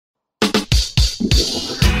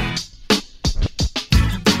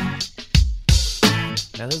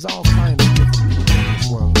Now there's all kinds of different people in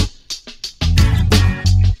this world.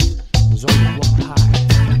 There's only one high.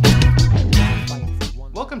 And we all fight for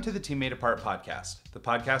one. Welcome to the Team Made Apart podcast, the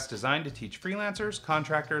podcast designed to teach freelancers,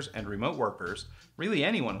 contractors, and remote workers, really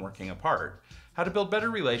anyone working apart, how to build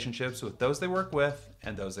better relationships with those they work with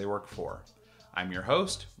and those they work for. I'm your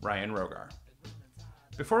host, Ryan Roghaar.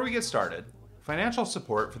 Before we get started, financial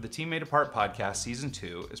support for the Team Made Apart podcast Season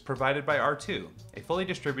 2 is provided by R2, a fully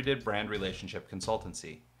distributed brand relationship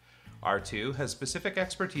consultancy. R2 has specific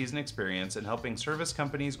expertise and experience in helping service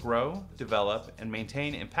companies grow, develop, and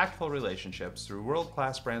maintain impactful relationships through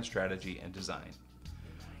world-class brand strategy and design.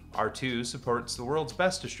 R2 supports the world's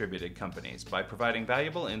best distributed companies by providing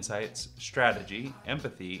valuable insights, strategy,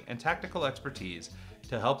 empathy, and tactical expertise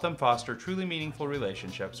to help them foster truly meaningful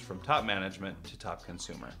relationships from top management to top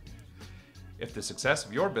consumer. If the success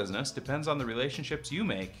of your business depends on the relationships you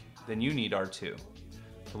make, then you need R2.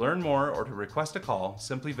 To learn more or to request a call,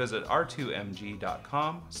 simply visit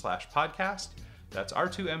r2mg.com/podcast. That's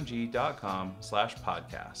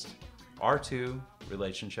r2mg.com/podcast. R2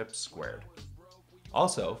 Relationships Squared.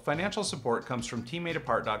 Also, financial support comes from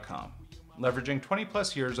teammadeapart.com. Leveraging 20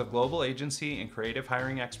 plus years of global agency and creative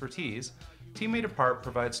hiring expertise, Team Made Apart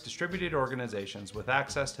provides distributed organizations with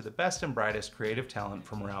access to the best and brightest creative talent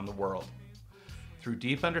from around the world. Through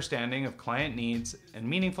deep understanding of client needs and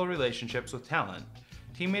meaningful relationships with talent,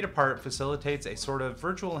 Team Made Apart facilitates a sort of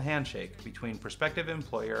virtual handshake between prospective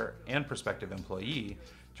employer and prospective employee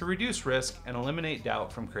to reduce risk and eliminate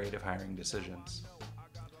doubt from creative hiring decisions.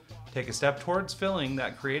 Take a step towards filling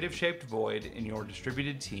that creative-shaped void in your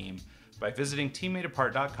distributed team by visiting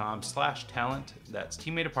teammadeapart.com/talent. That's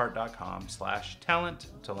teammadeapart.com/talent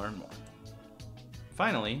to learn more.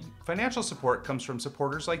 Finally, financial support comes from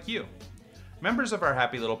supporters like you. Members of our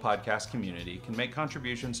Happy Little Podcast community can make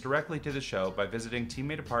contributions directly to the show by visiting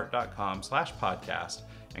teammadeapart.com/podcast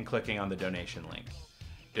and clicking on the donation link.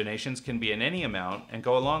 Donations can be in any amount and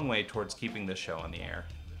go a long way towards keeping this show on the air.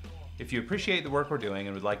 If you appreciate the work we're doing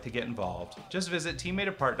and would like to get involved, just visit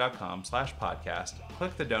teammadeapart.com/podcast,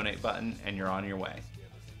 click the donate button, and you're on your way.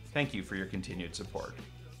 Thank you for your continued support.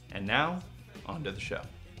 And now, on to the show.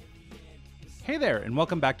 Hey there, and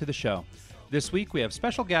welcome back to the show. This week we have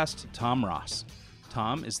special guest Tom Ross.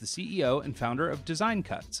 Tom is the CEO and founder of Design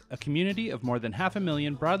Cuts, a community of more than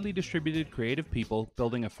 500,000 broadly distributed creative people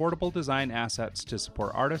building affordable design assets to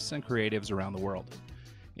support artists and creatives around the world.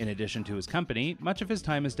 In addition to his company, much of his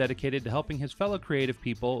time is dedicated to helping his fellow creative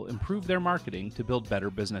people improve their marketing to build better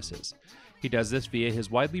businesses. He does this via his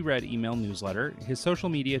widely read email newsletter, his social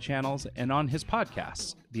media channels, and on his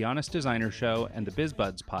podcasts, The Honest Designer Show and the Biz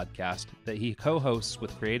Buds podcast that he co-hosts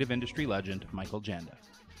with creative industry legend Michael Janda.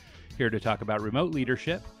 Here to talk about remote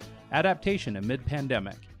leadership, adaptation amid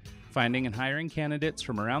pandemic, finding and hiring candidates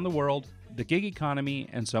from around the world, the gig economy,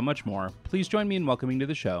 and so much more, please join me in welcoming to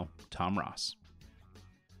the show, Tom Ross.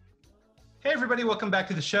 Hey everybody, welcome back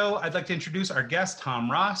to the show. I'd like to introduce our guest, Tom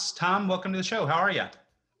Ross. Tom, welcome to the show. How are you?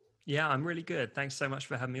 Yeah, I'm really good. Thanks so much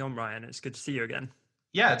for having me on, Ryan. It's good to see you again.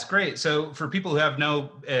 Yeah, it's great. So for people who have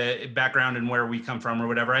no background in where we come from or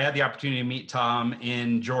whatever, I had the opportunity to meet Tom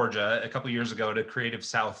in Georgia a couple of years ago at a Creative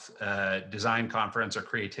South design conference or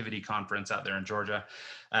creativity conference out there in Georgia.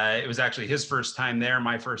 It was actually his first time there,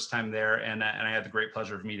 my first time there, and I had the great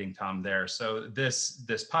pleasure of meeting Tom there. So this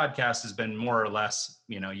podcast has been more or less,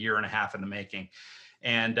 a year and a half in the making,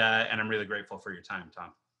 and I'm really grateful for your time,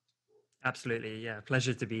 Tom. Absolutely. Yeah.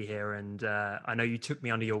 Pleasure to be here. And I know you took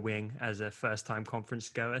me under your wing as a first-time conference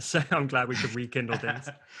goer, so I'm glad we could rekindle things.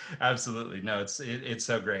 Absolutely. No, it's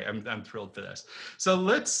so great. I'm thrilled for this. So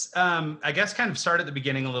let's, I guess, kind of start at the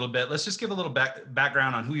beginning a little bit. Let's just give a little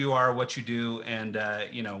background on who you are, what you do, and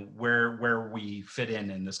where we fit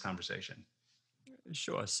in this conversation.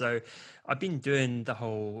 Sure. So I've been doing the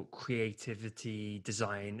whole creativity,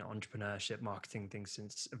 design, entrepreneurship, marketing thing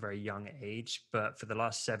since a very young age. But for the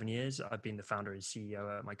last 7 years, I've been the founder and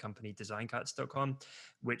CEO at my company, designcuts.com,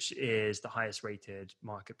 which is the highest rated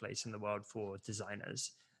marketplace in the world for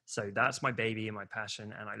designers. So that's my baby and my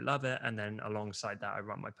passion, and I love it. And then alongside that, I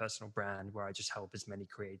run my personal brand where I just help as many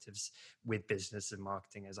creatives with business and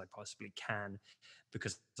marketing as I possibly can,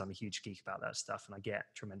 because I'm a huge geek about that stuff and I get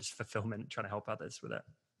tremendous fulfillment trying to help others with it.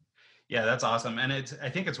 Yeah, that's awesome. And I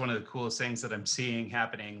think it's one of the coolest things that I'm seeing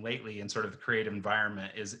happening lately in sort of the creative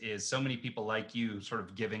environment is so many people like you sort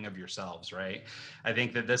of giving of yourselves, right? I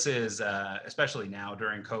think that this is, especially now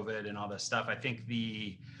during COVID and all this stuff, I think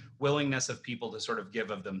willingness of people to sort of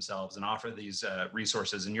give of themselves and offer these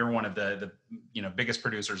resources. And you're one of the biggest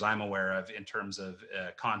producers I'm aware of in terms of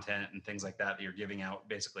content and things like that you're giving out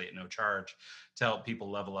basically at no charge to help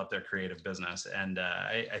people level up their creative business. And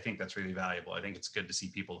I think that's really valuable. I think it's good to see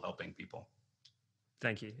people helping people.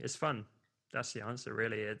 Thank you. It's fun. That's the answer,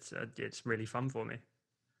 really. It's really fun for me.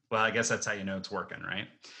 Well, I guess that's how you know it's working, right?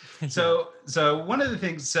 Yeah. So one of the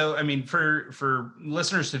things, so I mean, for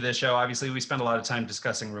listeners to this show, obviously we spend a lot of time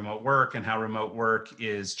discussing remote work and how remote work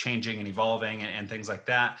is changing and evolving and things like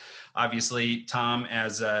that. Obviously, Tom,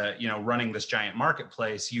 as running this giant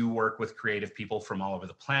marketplace, you work with creative people from all over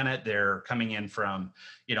the planet. They're coming in from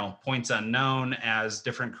points unknown as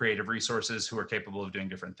different creative resources who are capable of doing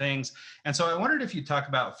different things. And so I wondered if you'd talk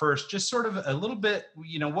about first, just sort of a little bit,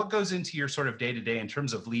 what goes into your sort of day-to-day in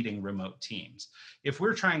terms of leading remote teams. If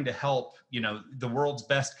we're trying to help, the world's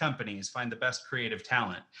best companies find the best creative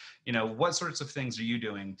talent, what sorts of things are you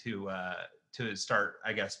doing to start,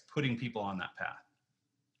 I guess, putting people on that path?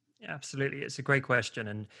 Yeah, absolutely. It's a great question.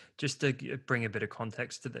 And just to bring a bit of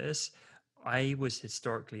context to this, I was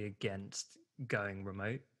historically against going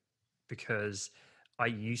remote because I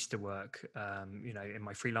used to work, in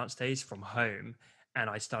my freelance days from home, and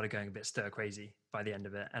I started going a bit stir crazy by the end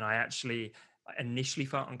of it. And I actually initially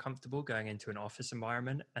felt uncomfortable going into an office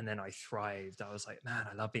environment, and then I thrived. I was like, man,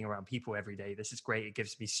 I love being around people every day. This is great. It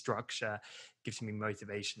gives me structure, gives me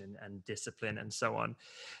motivation and discipline and so on.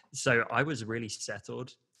 So I was really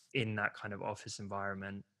settled in that kind of office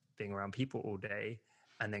environment, being around people all day.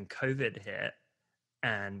 And then COVID hit,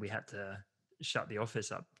 and we had to shut the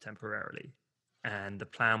office up temporarily. And the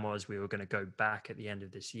plan was we were going to go back at the end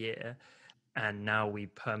of this year. And now we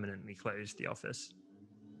permanently closed the office.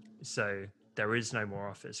 So there is no more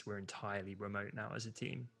office. We're entirely remote now as a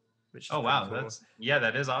team, which is Oh pretty wow, cool.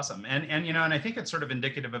 that is awesome. And and I think it's sort of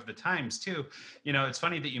indicative of the times too. It's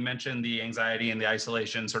funny that you mentioned the anxiety and the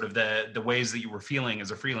isolation, sort of the ways that you were feeling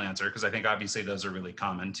as a freelancer, because I think obviously those are really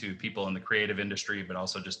common to people in the creative industry, but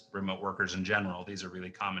also just remote workers in general. These are really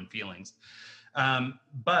common feelings.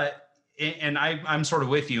 But and I'm sort of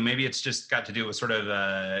with you. Maybe it's just got to do with sort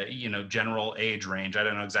of general age range. I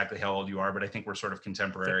don't know exactly how old you are, but I think we're sort of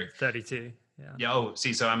contemporary. 32. Yeah. Yeah. Oh,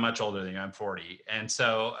 see, so I'm much older than you. I'm 40, and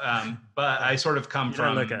so, but I sort of come You don't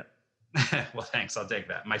from. look it. Well, thanks. I'll take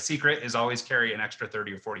that. My secret is always carry an extra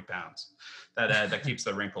 30 or 40 pounds. That keeps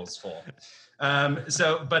the wrinkles full.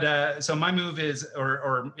 So my move is,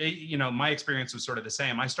 my experience was sort of the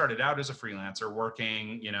same. I started out as a freelancer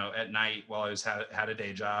working, at night while I was had a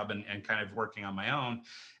day job and kind of working on my own.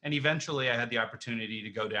 And eventually I had the opportunity to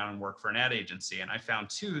go down and work for an ad agency. And I found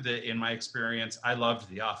too, that in my experience, I loved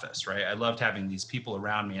the office, right? I loved having these people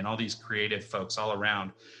around me and all these creative folks all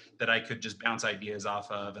around that I could just bounce ideas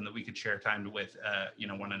off of and that we could share time with,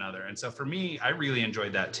 one another. And so for me, I really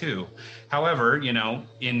enjoyed that too. However,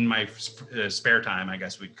 in my spare time, I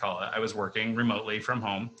guess we'd call it, I was working remotely from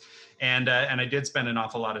home. And I did spend an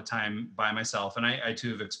awful lot of time by myself. And I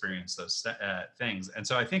too have experienced those things. And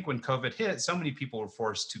so I think when COVID hit, so many people were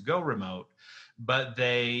forced to go remote. But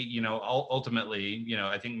they, ultimately,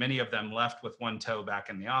 I think many of them left with one toe back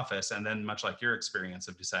in the office. And then much like your experience,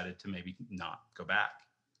 have decided to maybe not go back.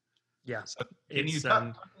 Yeah. So can you talk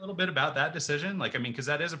a little bit about that decision? Like, I mean, because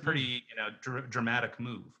that is a pretty, dramatic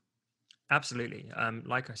move. Absolutely.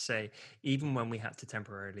 Like I say, even when we had to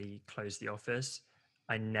temporarily close the office,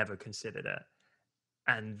 I never considered it.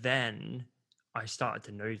 And then I started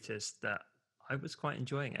to notice that I was quite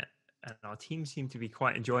enjoying it. And our team seemed to be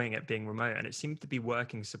quite enjoying it being remote. And it seemed to be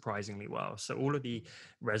working surprisingly well. So all of the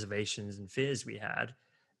reservations and fears we had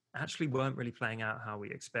actually weren't really playing out how we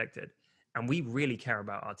expected. And we really care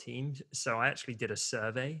about our teams. So I actually did a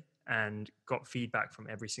survey and got feedback from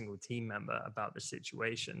every single team member about the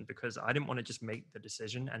situation, because I didn't want to just make the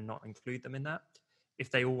decision and not include them in that.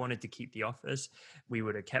 If they all wanted to keep the office, we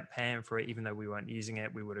would have kept paying for it, even though we weren't using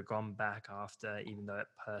it. We would have gone back after, even though it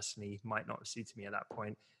personally might not have suited me at that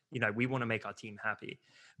point. We want to make our team happy.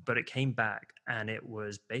 But it came back and it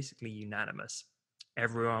was basically unanimous.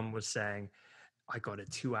 Everyone was saying, I got a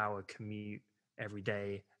 2-hour commute every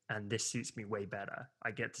day, and this suits me way better.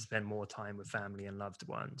 I get to spend more time with family and loved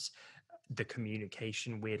ones. The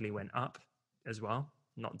communication weirdly went up as well,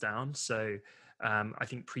 not down. So I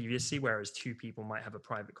think previously, whereas two people might have a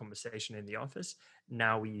private conversation in the office,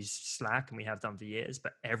 now we use Slack, and we have done for years,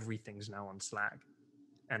 but everything's now on Slack.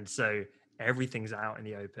 And so everything's out in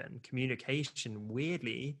the open. Communication,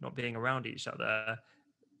 weirdly, not being around each other,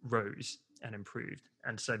 rose and improved.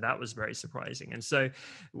 And so that was very surprising. And so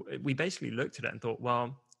we basically looked at it and thought,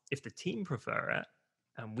 well, if the team prefer it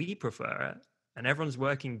and we prefer it, and everyone's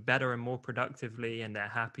working better and more productively and they're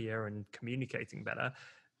happier and communicating better,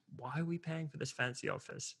 why are we paying for this fancy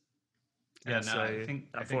office? Yeah, And no, I so think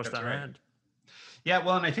I that think forced that's our right. hand. Yeah,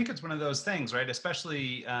 well, and I think it's one of those things, right?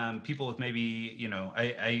 Especially people with maybe,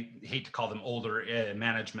 I hate to call them older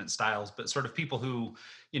management styles, but sort of people who,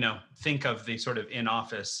 think of the sort of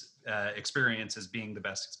in-office experience as being the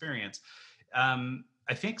best experience.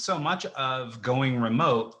 I think so much of going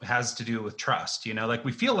remote has to do with trust. Like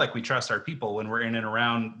we feel like we trust our people when we're in and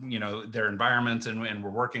around, their environment, and we're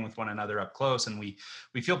working with one another up close, and we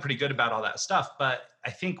feel pretty good about all that stuff. But I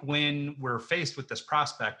think when we're faced with this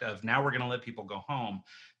prospect of now we're going to let people go home,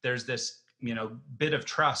 there's this bit of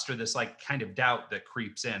trust, or this like kind of doubt that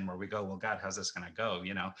creeps in, where we go, well, God, how's this going to go?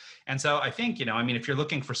 And so I think, I mean, if you're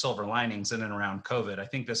looking for silver linings in and around COVID, I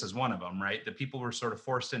think this is one of them, right? That people were sort of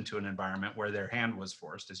forced into an environment where their hand was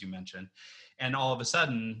forced, as you mentioned, and all of a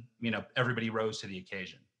sudden, everybody rose to the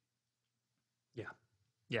occasion. Yeah.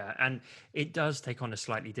 Yeah. And it does take on a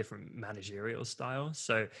slightly different managerial style.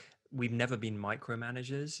 So we've never been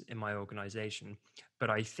micromanagers in my organization, but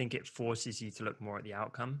I think it forces you to look more at the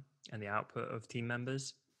outcome and the output of team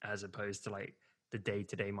members, as opposed to like the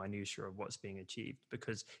day-to-day minutia of what's being achieved,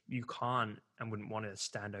 because you can't and wouldn't want to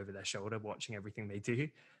stand over their shoulder watching everything they do.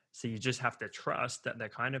 So you just have to trust that they're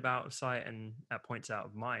kind of out of sight and at points out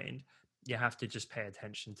of mind. You have to just pay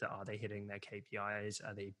attention to, are they hitting their KPIs?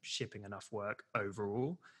 Are they shipping enough work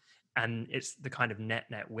overall? And it's the kind of net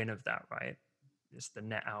win of that, right? It's the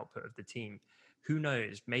net output of the team. Who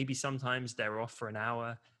knows? Maybe sometimes they're off for an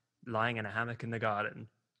hour lying in a hammock in the garden.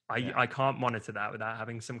 Yeah. I can't monitor that without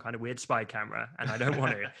having some kind of weird spy camera, and I don't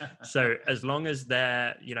want to. So as long as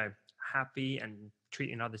they're, happy and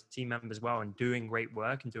treating other team members well and doing great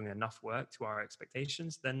work and doing enough work to our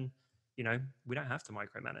expectations, then, we don't have to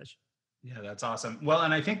micromanage. Yeah, that's awesome. Well,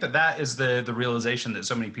 and I think that is the realization that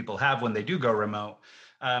so many people have when they do go remote.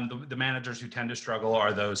 The managers who tend to struggle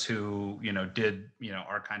are those who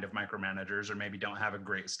are kind of micromanagers, or maybe don't have a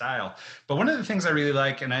great style. But one of the things I really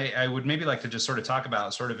like, and I would maybe like to just sort of talk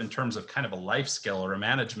about, sort of in terms of kind of a life skill or a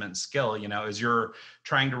management skill, as you're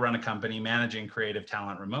trying to run a company, managing creative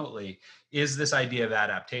talent remotely, is this idea of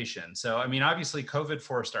adaptation. So, I mean, obviously COVID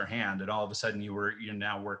forced our hand, and all of a sudden you're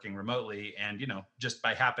now working remotely, and, just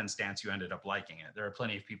by happenstance, you ended up liking it. There are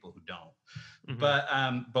plenty of people who don't.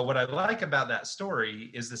 Mm-hmm. But what I like about that story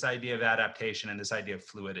is this idea of adaptation and this idea of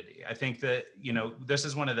fluidity. I think that, this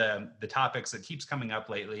is one of the topics that keeps coming up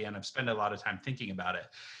lately, and I've spent a lot of time thinking about it,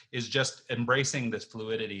 is just embracing this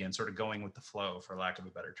fluidity and sort of going with the flow, for lack of a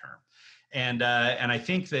better term. And I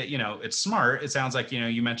think that, it's smart. It sounds like,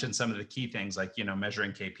 you mentioned some of the key things, like,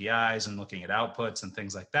 measuring KPIs and looking at outputs and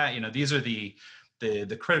things like that. These are the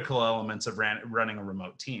critical elements of running a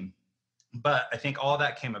remote team. But I think all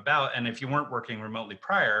that came about, and if you weren't working remotely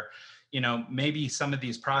prior, maybe some of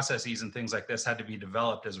these processes and things like this had to be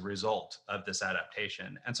developed as a result of this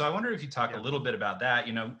adaptation. And so I wonder if you talk a little bit about that,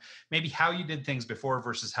 maybe how you did things before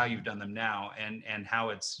versus how you've done them now, and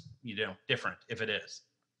how it's, different, if it is.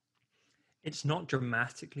 It's not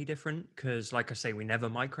dramatically different because, like I say, we never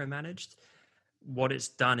micromanaged. What it's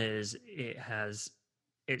done is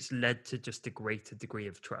it's led to just a greater degree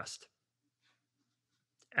of trust,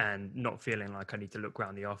 and not feeling like I need to look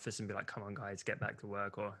around the office and be like, come on guys, get back to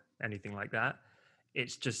work, or anything like that.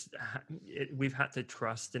 It's just we've had to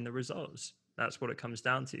trust in the results. That's what it comes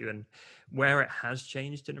down to. And where it has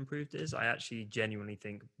changed and improved is, I actually genuinely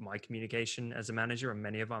think my communication as a manager, and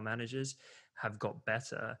many of our managers, have got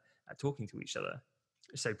better at talking to each other.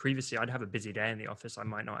 So previously I'd have a busy day in the office, I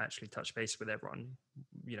might not actually touch base with everyone,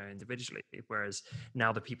 individually. Whereas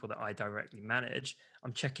now the people that I directly manage,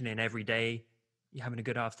 I'm checking in every day. You having a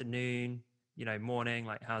good afternoon, morning,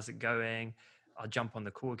 like, how's it going? I'll jump on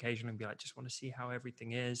the call occasionally and be like, just want to see how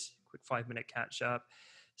everything is, quick 5-minute catch up.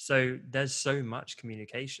 So there's so much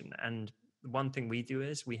communication. And one thing we do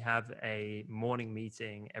is we have a morning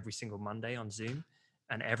meeting every single Monday on Zoom,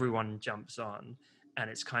 and everyone jumps on, and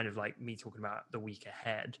it's kind of like me talking about the week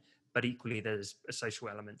ahead, but equally there's a social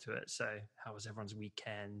element to it. So how was everyone's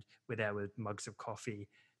weekend? We're there with mugs of coffee.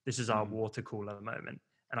 This is our water cooler moment.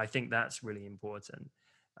 And I think that's really important.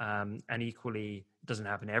 And equally, it doesn't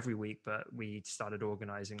happen every week, but we started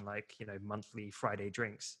organizing monthly Friday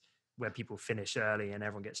drinks where people finish early and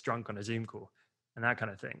everyone gets drunk on a Zoom call and that kind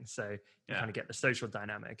of thing. So you kind of get the social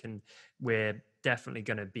dynamic, and we're definitely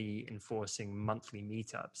going to be enforcing monthly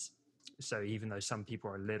meetups. So even though some people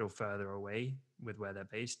are a little further away with where they're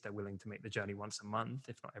based, they're willing to make the journey once a month,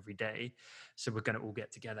 if not every day. So we're going to all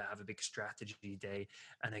get together, have a big strategy day,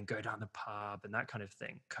 and then go down the pub and that kind of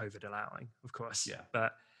thing, COVID allowing, of course. Yeah.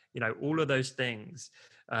 But, all of those things,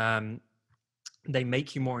 they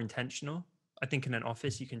make you more intentional. I think in an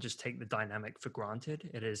office, you can just take the dynamic for granted.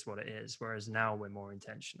 It is what it is. Whereas now we're more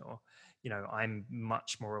intentional. I'm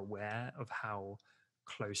much more aware of how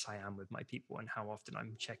close I am with my people and how often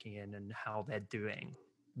I'm checking in and how they're doing.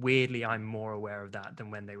 Weirdly, I'm more aware of that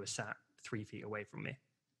than when they were sat 3 feet away from me.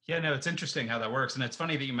 Yeah, no, it's interesting how that works. And it's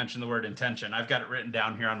funny that you mentioned the word intention. I've got it written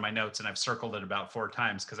down here on my notes and I've circled it about 4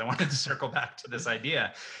 times because I wanted to circle back to this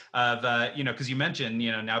idea of, because you mentioned,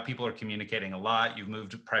 now people are communicating a lot. You've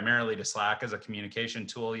moved primarily to Slack as a communication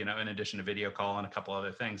tool, in addition to video call and a couple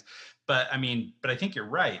other things. But I think you're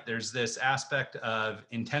right. There's this aspect of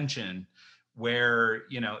intention where,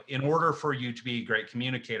 in order for you to be a great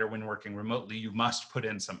communicator when working remotely, you must put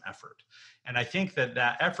in some effort. And I think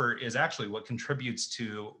that effort is actually what contributes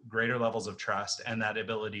to greater levels of trust and that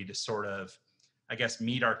ability to sort of, I guess,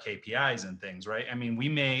 meet our KPIs and things, right? I mean, we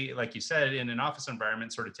may, like you said, in an office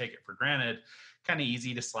environment, sort of take it for granted, kind of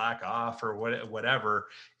easy to slack off or whatever.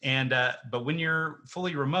 And, but when you're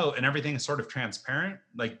fully remote and everything is sort of transparent,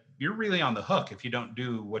 like you're really on the hook if you don't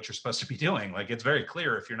do what you're supposed to be doing. Like it's very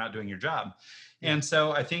clear if you're not doing your job. And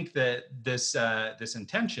so I think that this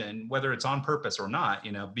intention, whether it's on purpose or not,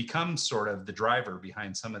 becomes sort of the driver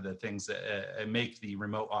behind some of the things that make the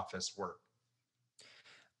remote office work.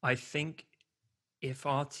 I think if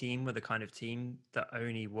our team were the kind of team that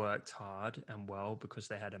only worked hard and well because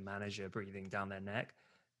they had a manager breathing down their neck,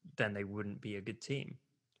 then they wouldn't be a good team.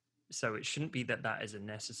 So it shouldn't be that that is a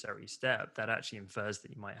necessary step. That actually infers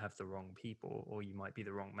that you might have the wrong people or you might be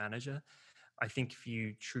the wrong manager. I think if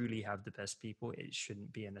you truly have the best people, it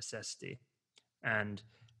shouldn't be a necessity. And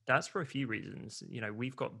that's for a few reasons.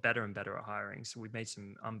 We've got better and better at hiring. So we've made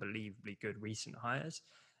some unbelievably good recent hires.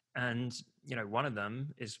 And, one of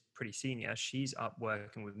them is pretty senior. She's up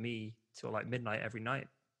working with me till like midnight every night.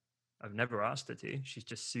 I've never asked her to. She's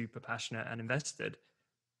just super passionate and invested.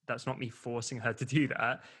 That's not me forcing her to do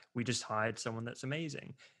that. We just hired someone that's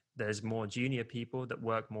amazing. There's more junior people that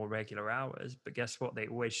work more regular hours, but guess what? They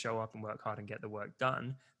always show up and work hard and get the work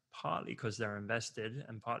done, partly because they're invested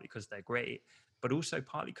and partly because they're great, but also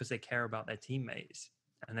partly because they care about their teammates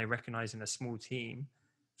and they recognize in a small team,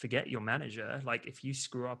 forget your manager. Like if you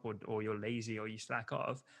screw up or you're lazy or you slack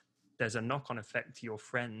off, there's a knock-on effect to your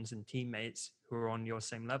friends and teammates who are on your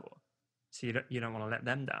same level. So you don't want to let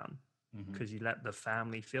them down because you let the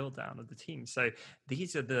family feel down of the team. So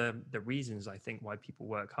these are the reasons I think why people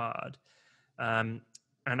work hard. And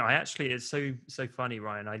I actually, it's so funny,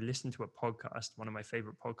 Ryan. I listened to a podcast, one of my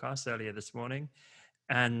favorite podcasts earlier this morning,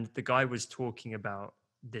 and the guy was talking about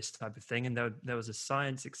this type of thing. And there was a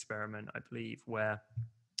science experiment, I believe, where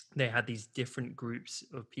they had these different groups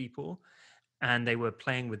of people and they were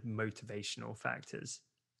playing with motivational factors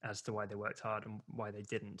as to why they worked hard and why they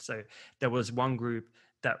didn't. So there was one group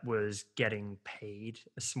that was getting paid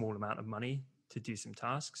a small amount of money to do some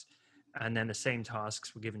tasks. And then the same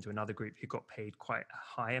tasks were given to another group who got paid quite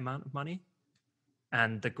a high amount of money.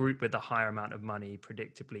 And the group with the higher amount of money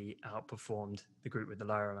predictably outperformed the group with the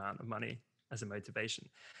lower amount of money as a motivation.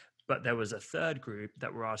 But there was a third group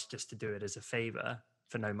that were asked just to do it as a favor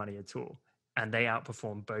for no money at all. And they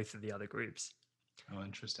outperformed both of the other groups. Oh,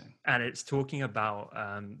 interesting. And it's talking about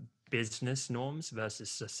business norms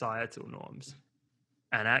versus societal norms.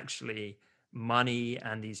 And actually, money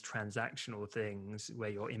and these transactional things where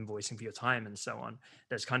you're invoicing for your time and so on,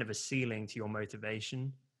 there's kind of a ceiling to your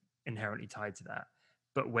motivation inherently tied to that.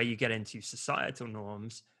 But where you get into societal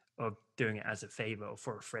norms of doing it as a favor or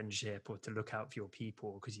for a friendship or to look out for your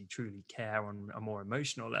people because you truly care on a more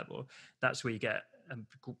emotional level, that's where you get a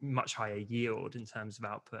much higher yield in terms of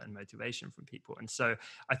output and motivation from people. And so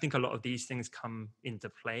I think a lot of these things come into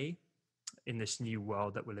play in this new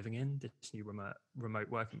world that we're living in, this new remote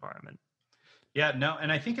work environment. Yeah, no, and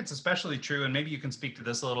I think it's especially true, and maybe you can speak to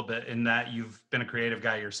this a little bit in that you've been a creative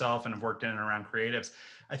guy yourself and have worked in and around creatives.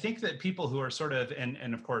 I think that people who are sort of,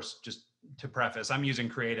 and of course, just to preface, I'm using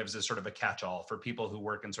creatives as sort of a catch-all for people who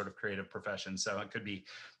work in sort of creative professions. So it could be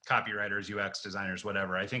copywriters, UX designers,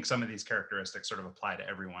 whatever. I think some of these characteristics sort of apply to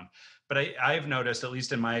everyone. But I've noticed, at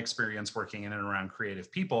least in my experience working in and around creative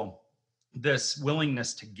people, this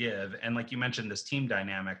willingness to give, and like you mentioned, this team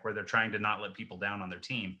dynamic where they're trying to not let people down on their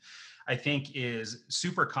team, I think is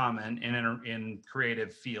super common in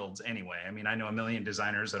creative fields anyway. I mean, I know a million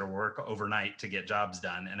designers that work overnight to get jobs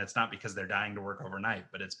done, and it's not because they're dying to work overnight,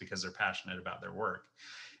 but it's because they're passionate about their work.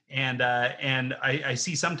 And I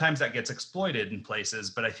see sometimes that gets exploited in places,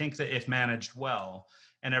 but I think that if managed well,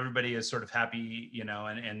 and everybody is sort of happy,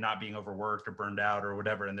 and not being overworked or burned out or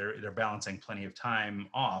whatever, and they're balancing plenty of time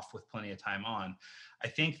off with plenty of time on. I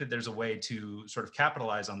think that there's a way to sort of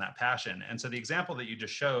capitalize on that passion. And so the example that you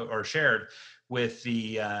just showed or shared with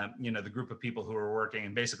the group of people who are working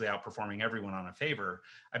and basically outperforming everyone on a favor,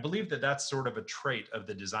 I believe that that's sort of a trait of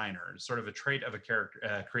the designer, sort of a trait of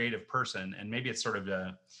a creative person, and maybe it's sort of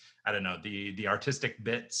I don't know, the artistic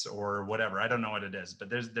bits or whatever. I don't know what it is, but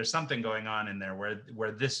there's something going on in there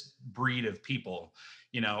where this breed of people,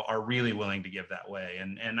 are really willing to give that way.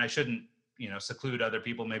 And I shouldn't, seclude other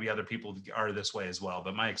people. Maybe other people are this way as well,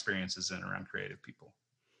 but my experience is in around creative people.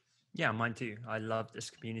 Yeah, mine too. I love this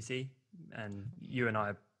community, and you and I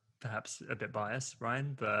are perhaps a bit biased,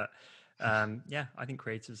 Ryan, but yeah, I think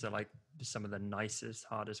creatives are like some of the nicest,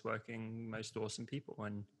 hardest working, most awesome people,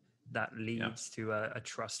 and that leads to a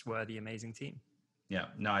trustworthy, amazing team. Yeah,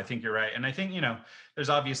 no, I think you're right. And I think, there's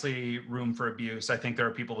obviously room for abuse. I think there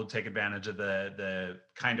are people who take advantage of the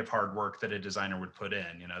kind of hard work that a designer would put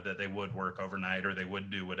in, that they would work overnight or they would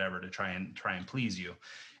do whatever to try and please you.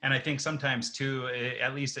 And I think sometimes too,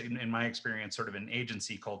 at least in my experience, sort of in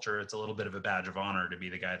agency culture, it's a little bit of a badge of honor to be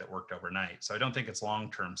the guy that worked overnight. So I don't think it's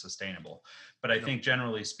long-term sustainable. But I think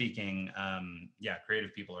generally speaking,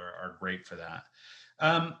 creative people are great for that.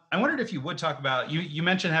 I wondered if you would talk about, you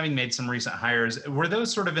mentioned having made some recent hires. Were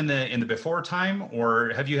those sort of in the before time,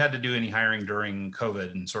 or have you had to do any hiring during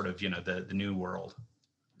COVID and sort of, the new world?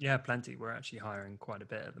 Yeah, plenty. We're actually hiring quite a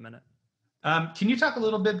bit at the minute. Can you talk a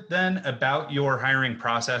little bit then about your hiring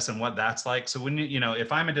process and what that's like? So when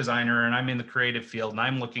if I'm a designer and I'm in the creative field and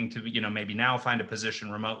I'm looking to, maybe now find a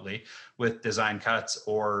position remotely with Design Cuts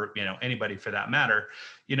or, anybody for that matter,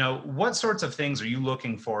 what sorts of things are you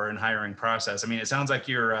looking for in hiring process? I mean, it sounds like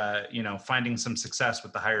you're, finding some success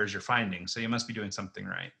with the hires you're finding. So you must be doing something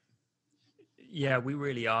right. Yeah, we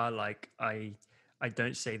really are. Like, I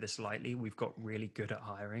don't say this lightly. We've got really good at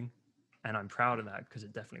hiring, and I'm proud of that because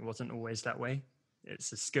it definitely wasn't always that way.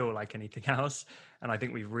 It's a skill like anything else, and I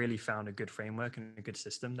think we've really found a good framework and a good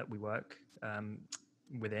system that we work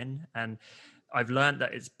within. And I've learned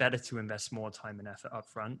that it's better to invest more time and effort up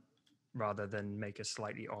front rather than make a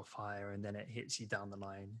slightly off hire and then it hits you down the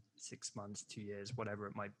line 6 months, 2 years, whatever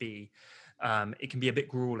it might be. It can be a bit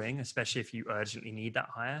grueling, especially if you urgently need that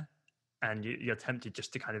hire and you're tempted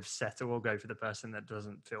just to kind of settle or go for the person that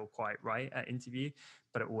doesn't feel quite right at interview,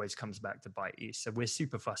 but it always comes back to bite you. So we're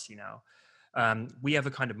super fussy now. We have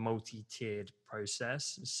a kind of multi-tiered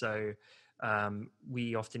process. So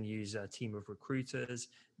we often use a team of recruiters.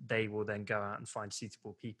 They will then go out and find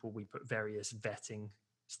suitable people. We put various vetting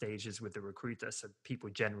stages with the recruiter. So people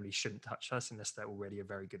generally shouldn't touch us unless they're already a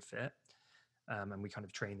very good fit. And we kind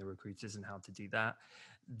of train the recruiters in how to do that.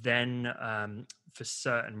 Then for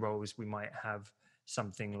certain roles, we might have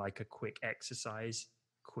something like a quick exercise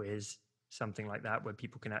quiz, something like that, where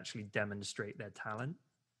people can actually demonstrate their talent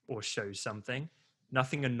or show something.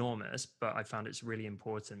 Nothing enormous, but I found it's really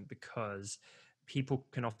important because people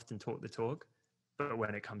can often talk the talk, but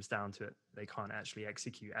when it comes down to it, they can't actually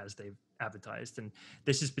execute as they've advertised. And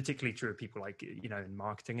this is particularly true of people like, in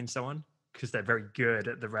marketing and so on, because they're very good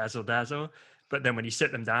at the razzle dazzle. But then when you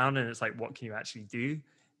sit them down and it's like, what can you actually do?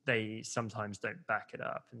 They sometimes don't back it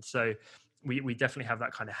up. And so we definitely have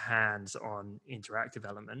that kind of hands-on interactive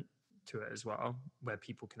element to it as well, where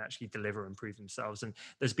people can actually deliver and prove themselves. And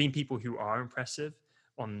there's been people who are impressive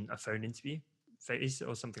on a phone interview phase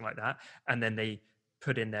or something like that. And then they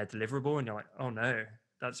put in their deliverable and you're like, oh no,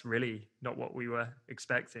 that's really not what we were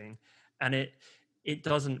expecting. And it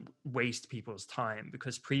doesn't waste people's time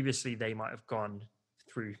because previously they might have gone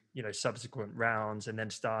through, subsequent rounds and then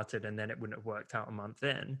started and then it wouldn't have worked out a month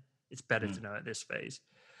in. It's better to know at this phase.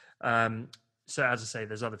 So as I say,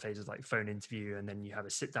 there's other phases like phone interview, and then you have a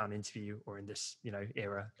sit down interview, or in this,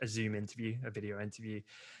 era, a Zoom interview, a video interview.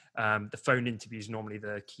 The phone interview is normally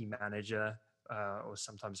the key manager, or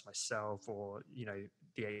sometimes myself, or,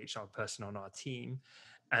 the HR person on our team.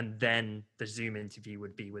 And then the Zoom interview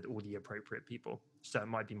would be with all the appropriate people. So it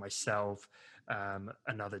might be myself,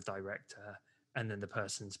 another director, and then the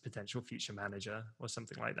person's potential future manager or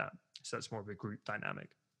something like that. So it's more of a group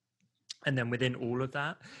dynamic. And then within all of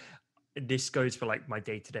that, this goes for like my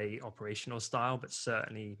day-to-day operational style, but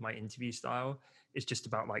certainly my interview style is just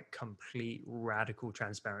about like complete radical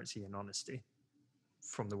transparency and honesty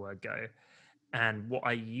from the word go. And what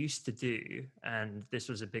I used to do, and this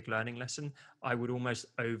was a big learning lesson, I would almost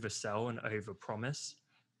oversell and overpromise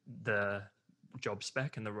the job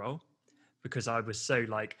spec and the role because I was so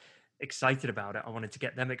like excited about it. I wanted to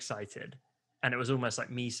get them excited. And it was almost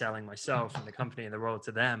like me selling myself and the company and the role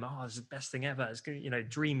to them. Oh, it's the best thing ever. It's good,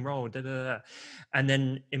 dream role. Da, da, da. And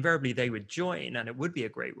then invariably they would join and it would be a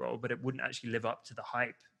great role, but it wouldn't actually live up to the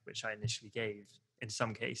hype which I initially gave in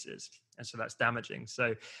some cases. And so that's damaging.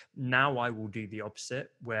 So now I will do the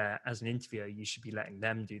opposite, where as an interviewer, you should be letting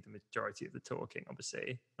them do the majority of the talking,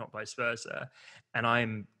 obviously, not vice versa. And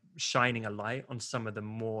I'm shining a light on some of the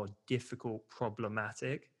more difficult,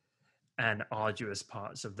 problematic, and arduous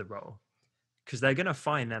parts of the role, because they're going to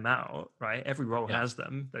find them out, right? Every role Yeah. has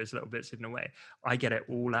them, those little bits hidden away. I get it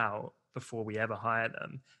all out before we ever hire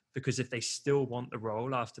them, because if they still want the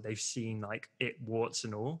role after they've seen like it warts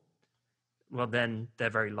and all, well, then they're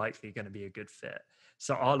very likely going to be a good fit.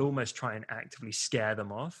 So I'll almost try and actively scare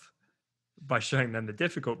them off by showing them the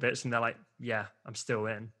difficult bits, and they're like, yeah, I'm still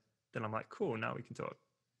in. Then I'm like, cool, now we can talk.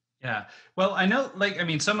 Yeah. Well, I know,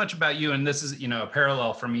 so much about you, and this is, a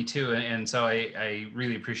parallel for me too. And so I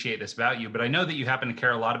really appreciate this about you, but I know that you happen to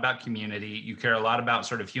care a lot about community. You care a lot about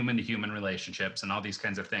sort of human to human relationships and all these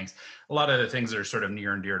kinds of things. A lot of the things that are sort of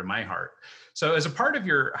near and dear to my heart. So as a part of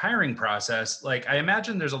your hiring process, like I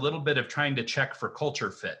imagine there's a little bit of trying to check for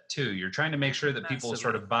culture fit too. You're trying to make sure that people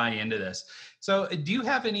sort of buy into this. So do you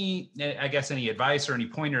have any advice or any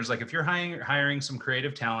pointers? Like if you're hiring some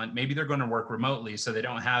creative talent, maybe they're going to work remotely, so they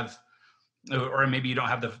don't have, or maybe you don't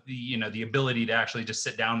have the ability to actually just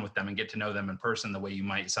sit down with them and get to know them in person the way you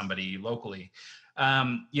might somebody locally.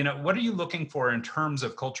 What are you looking for in terms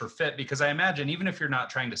of culture fit? Because I imagine even if you're not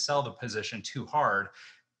trying to sell the position too hard,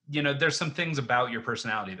 there's some things about your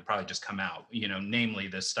personality that probably just come out, namely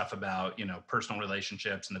this stuff about, personal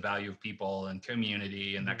relationships and the value of people and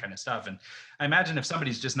community and that kind of stuff. And I imagine if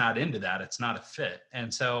somebody's just not into that, it's not a fit.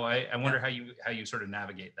 And so I wonder how you sort of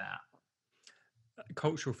navigate that.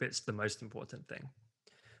 Cultural fit's the most important thing.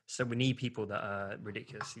 So we need people that are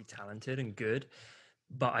ridiculously talented and good,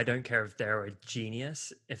 but I don't care if they're a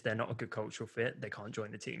genius. If they're not a good cultural fit, they can't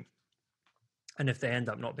join the team. And if they end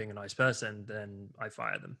up not being a nice person, then I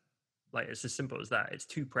fire them. Like, it's as simple as that. It's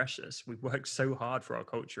too precious. We've worked so hard for our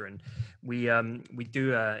culture, and we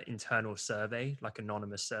do a internal survey, like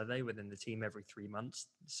anonymous survey within the team every 3 months.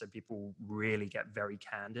 So people really get very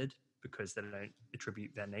candid because they don't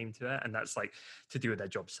attribute their name to it. And that's like to do with their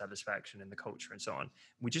job satisfaction and the culture and so on.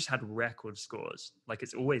 We just had record scores. Like,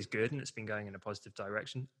 it's always good and it's been going in a positive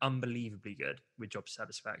direction. Unbelievably good with job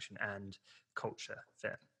satisfaction and culture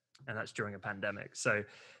fit. And that's during a pandemic. So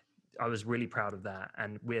I was really proud of that.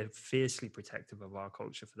 And we're fiercely protective of our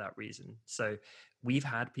culture for that reason. So we've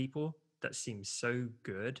had people that seem so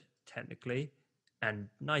good technically and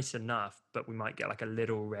nice enough, but we might get like a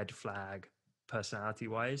little red flag personality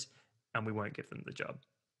wise, and we won't give them the job.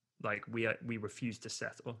 Like we refuse to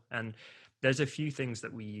settle. And there's a few things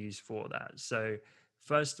that we use for that. So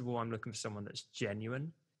first of all, I'm looking for someone that's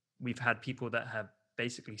genuine. We've had people that have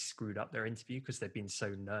basically screwed up their interview because they've been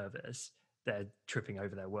so nervous, they're tripping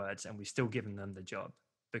over their words, and we've still given them the job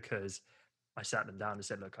because I sat them down and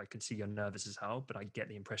said, look, I can see you're nervous as hell, but I get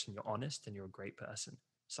the impression you're honest and you're a great person.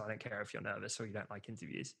 So I don't care if you're nervous or you don't like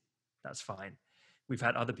interviews. That's fine. We've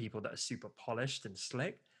had other people that are super polished and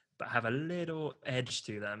slick, but have a little edge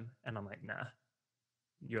to them. And I'm like, nah,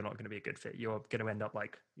 you're not going to be a good fit. You're going to end up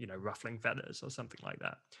like, ruffling feathers or something like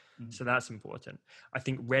that. Mm-hmm. So that's important. I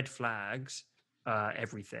think red flags,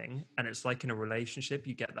 everything. And it's like in a relationship,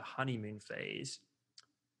 you get the honeymoon phase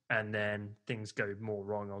and then things go more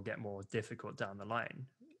wrong or get more difficult down the line,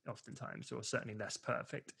 oftentimes, or certainly less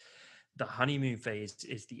perfect. The honeymoon phase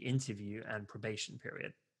is the interview and probation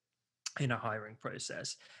period in a hiring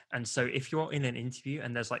process. And so if you're in an interview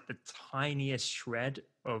and there's like the tiniest shred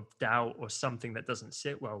of doubt or something that doesn't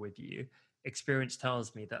sit well with you, experience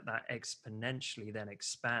tells me that exponentially then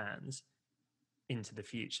expands into the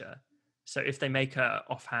future. So if they make a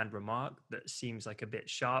offhand remark that seems like a bit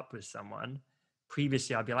sharp with someone,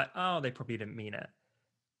 previously I'd be like, oh, they probably didn't mean it.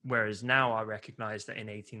 Whereas now I recognize that in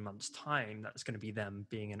 18 months' time, that's going to be them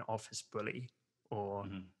being an office bully or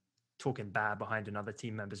talking bad behind another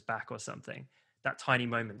team member's back or something. That tiny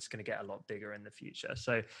moment's going to get a lot bigger in the future.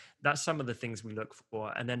 So that's some of the things we look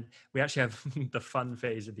for. And then we actually have the fun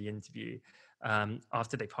phase of the interview.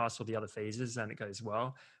 After they pass all the other phases and it goes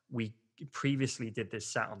well, we previously did this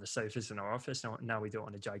sat on the sofas in our office. Now we do it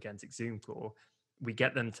on a gigantic Zoom call. We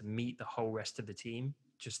get them to meet the whole rest of the team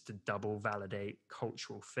just to double validate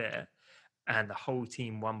cultural fit. And the whole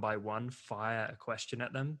team, one by one, fire a question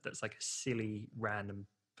at them that's like a silly, random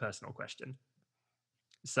personal question.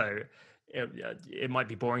 So it might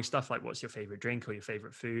be boring stuff like, what's your favorite drink or your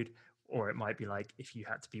favorite food? Or it might be like, if you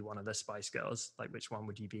had to be one of the Spice Girls, like which one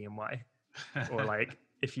would you be and why? Or like,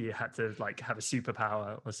 if you had to like have a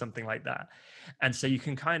superpower or something like that. And so you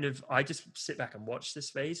can kind of, I just sit back and watch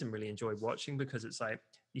this phase and really enjoy watching, because it's like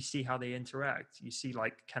you see how they interact. You see,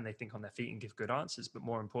 like, can they think on their feet and give good answers? But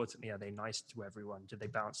more importantly, are they nice to everyone? Do they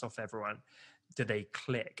bounce off everyone? Do they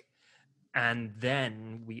click? And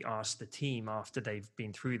then we ask the team after they've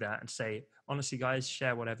been through that and say, honestly, guys,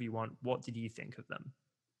 share whatever you want. What did you think of them?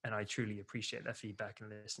 And I truly appreciate their feedback and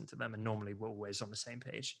listen to them. And normally we're always on the same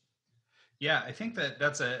page. Yeah, I think that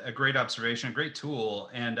that's a great observation, a great tool.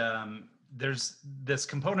 And there's this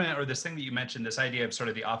component or this thing that you mentioned, this idea of sort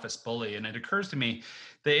of the office bully. And it occurs to me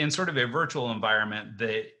that in sort of a virtual environment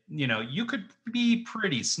that, you know, you could be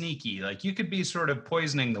pretty sneaky. Like you could be sort of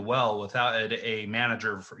poisoning the well without a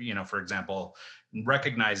manager, for, you know, for example,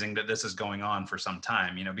 recognizing that this is going on for some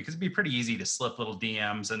time, you know, because it'd be pretty easy to slip little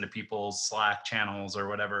DMs into people's Slack channels or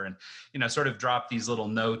whatever, and, you know, sort of drop these little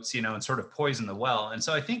notes, you know, and sort of poison the well. And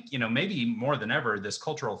so I think, you know, maybe more than ever, this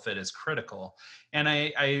cultural fit is critical. And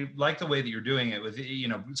I like the way that you're doing it with, you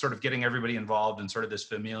know, sort of getting everybody involved in sort of this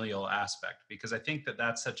familial aspect, because I think that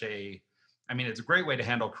that's such a, I mean, it's a great way to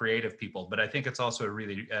handle creative people, but I think it's also a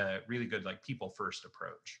really, really good, like, people first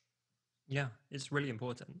approach. Yeah, it's really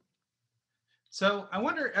important. So I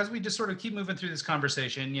wonder, as we just sort of keep moving through this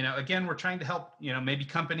conversation, you know, again, we're trying to help, you know, maybe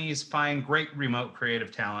companies find great remote creative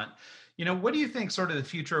talent. You know, what do you think sort of the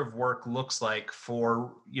future of work looks like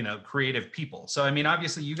for, you know, creative people? So, I mean,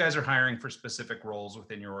 obviously you guys are hiring for specific roles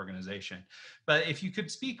within your organization, but if you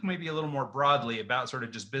could speak maybe a little more broadly about sort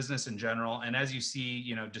of just business in general, and as you see,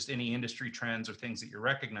 you know, just any industry trends or things that you're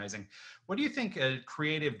recognizing, what do you think a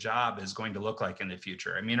creative job is going to look like in the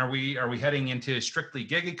future? I mean, are we heading into strictly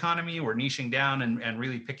gig economy? We're niching down and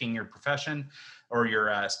really picking your profession, or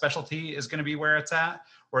your specialty is going to be where it's at,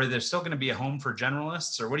 or there's still going to be a home for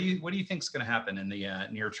generalists, or what do you think is going to happen in the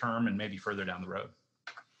near term and maybe further down the road?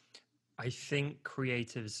 I think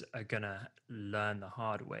creatives are going to learn the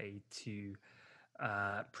hard way to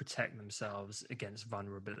protect themselves against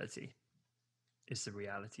vulnerability, is the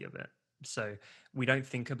reality of it. So we don't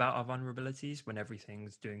think about our vulnerabilities when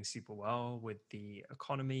everything's doing super well with the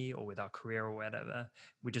economy or with our career or whatever.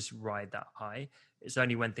 We just ride that high. It's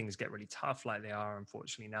only when things get really tough, like they are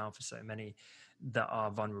unfortunately now for so many, that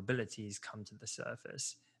our vulnerabilities come to the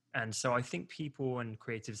surface. And so I think people, and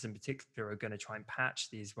creatives in particular, are going to try and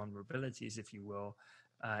patch these vulnerabilities, if you will,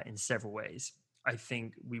 in several ways. I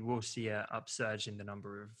think we will see an upsurge in the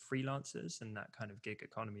number of freelancers and that kind of gig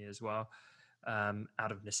economy as well,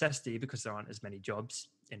 out of necessity, because there aren't as many jobs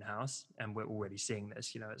in house. And we're already seeing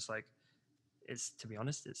this. You know, it's like, it's, to be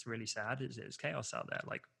honest, it's really sad. It's chaos out there.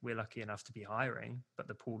 Like, we're lucky enough to be hiring, but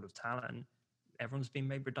the pool of talent, everyone's been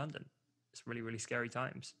made redundant. It's really, really scary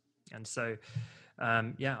times. And so,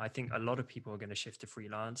 yeah, I think a lot of people are going to shift to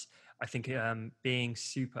freelance. I think being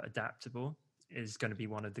super adaptable is going to be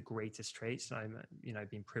one of the greatest traits. I'm, you know,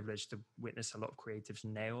 been privileged to witness a lot of creatives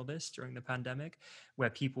nail this during the pandemic, where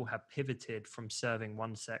people have pivoted from serving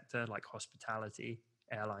one sector like hospitality,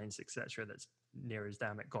 airlines, etc., that's near as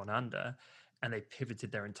damn it gone under, and they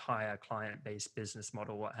pivoted their entire client-based business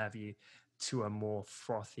model, what have you, to a more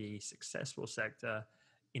frothy, successful sector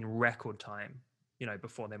in record time. You know,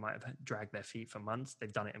 before they might have dragged their feet for months,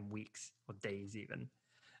 they've done it in weeks or days even.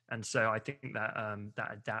 And so I think that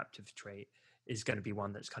that adaptive trait is going to be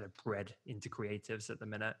one that's kind of bred into creatives at the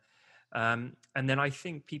minute. And then I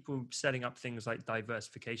think people setting up things like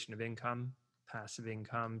diversification of income, passive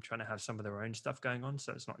income, trying to have some of their own stuff going on,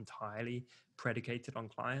 so it's not entirely predicated on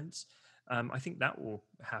clients. I think that will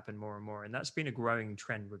happen more and more, and that's been a growing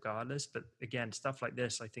trend regardless. But again, stuff like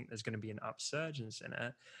this, I think there's going to be an upsurgence in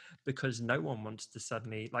it, because no one wants to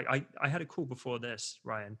suddenly, like, I had a call before this,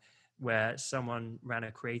 Ryan, where someone ran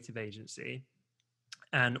a creative agency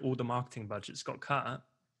and all the marketing budgets got cut.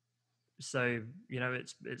 So, you know,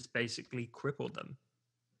 it's basically crippled them.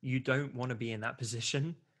 You don't want to be in that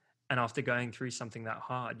position. And after going through something that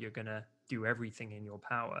hard, you're going to do everything in your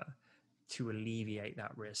power to alleviate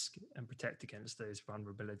that risk and protect against those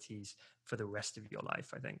vulnerabilities for the rest of your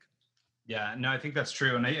life, I think. Yeah, no, I think that's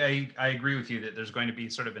true. And I agree with you that there's going to be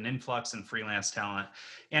sort of an influx in freelance talent.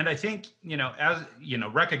 And I think, you know, as you know,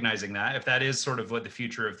 recognizing that, if that is sort of what the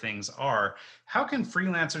future of things are, how can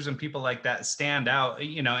freelancers and people like that stand out,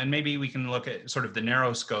 you know, and maybe we can look at sort of the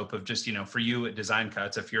narrow scope of just, you know, for you at Design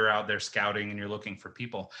Cuts, if you're out there scouting and you're looking for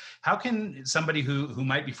people, how can somebody who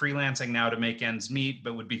might be freelancing now to make ends meet,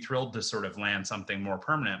 but would be thrilled to sort of land something more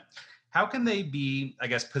permanent, how can they be, I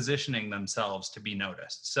guess, positioning themselves to be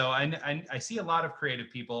noticed? So I see a lot of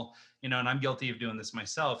creative people, you know, and I'm guilty of doing this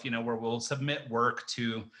myself, you know, where we'll submit work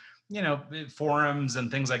to, you know, forums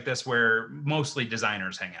and things like this where mostly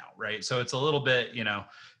designers hang out, right? So it's a little bit, you know,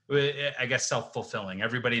 I guess self-fulfilling.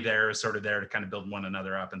 Everybody there is sort of there to kind of build one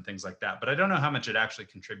another up and things like that. But I don't know how much it actually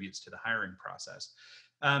contributes to the hiring process.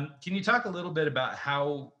 Can you talk a little bit about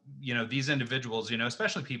how, these individuals,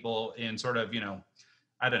 especially people in sort of,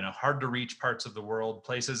 I don't know, hard to reach parts of the world,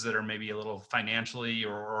 places that are maybe a little financially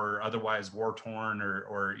or otherwise war torn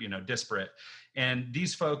or disparate. And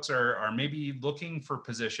these folks are maybe looking for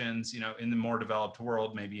positions, in the more developed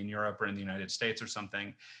world, maybe in Europe or in the United States or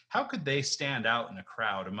something. How could they stand out in a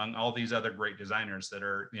crowd among all these other great designers that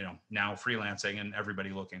are, now freelancing and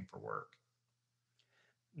everybody looking for work?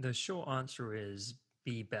 The short answer is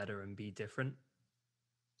be better and be different.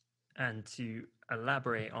 And to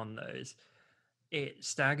elaborate on those, it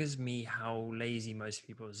staggers me how lazy most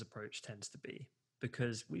people's approach tends to be,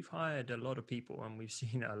 because we've hired a lot of people and we've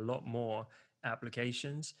seen a lot more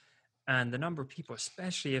applications. And the number of people,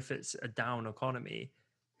 especially if it's a down economy,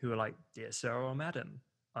 who are like, "Dear sir or madam,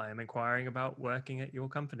 I am inquiring about working at your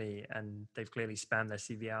company." And they've clearly spammed their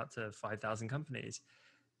CV out to 5,000 companies.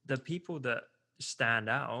 The people that stand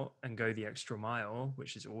out and go the extra mile,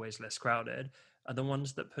 which is always less crowded, are the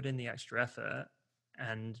ones that put in the extra effort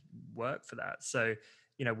and work for that. So,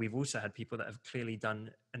 we've also had people that have clearly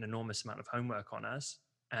done an enormous amount of homework on us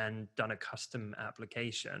and done a custom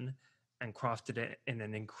application and crafted it in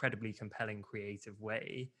an incredibly compelling, creative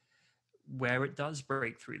way where it does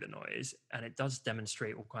break through the noise and it does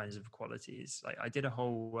demonstrate all kinds of qualities. Like I did a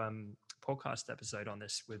whole podcast episode on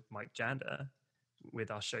this with Mike Janda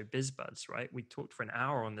with our show BizBuds, right? We talked for an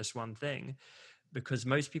hour on this one thing because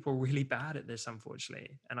most people are really bad at this,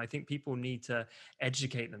 unfortunately. And I think people need to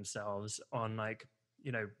educate themselves on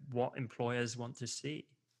what employers want to see.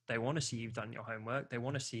 They want to see you've done your homework. They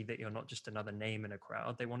want to see that you're not just another name in a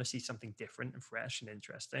crowd. They want to see something different and fresh and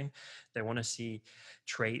interesting. They want to see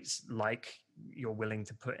traits like you're willing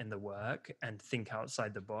to put in the work and think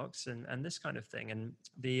outside the box and this kind of thing. And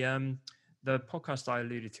the podcast I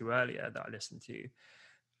alluded to earlier that I listened to,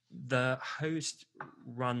 the host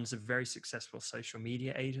runs a very successful social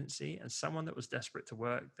media agency and someone that was desperate to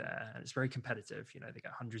work there. And it's very competitive. They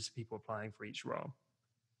get hundreds of people applying for each role.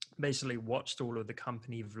 Basically watched all of the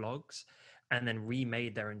company vlogs and then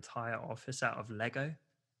remade their entire office out of Lego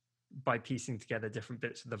by piecing together different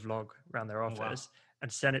bits of the vlog around their office. Wow.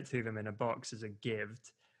 And sent it to them in a box as a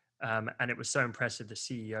gift. And it was so impressive. The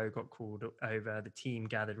CEO got called over, the team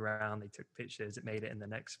gathered around, they took pictures, it made it in the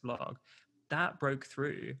next vlog. That broke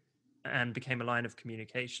through and became a line of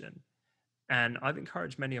communication. And I've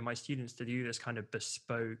encouraged many of my students to do this kind of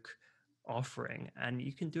bespoke offering, and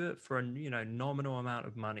you can do it for a nominal amount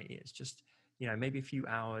of money. It's just maybe a few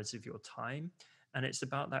hours of your time, and it's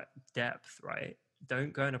about that depth, right?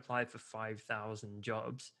 Don't go and apply for 5,000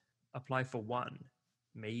 jobs. Apply for one,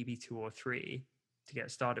 maybe two or three to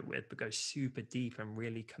get started with, but go super deep and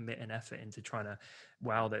really commit an effort into trying to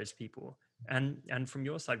wow those people. And from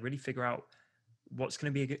your side, really figure out what's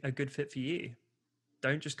going to be a good fit for you.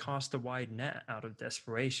 Don't just cast a wide net out of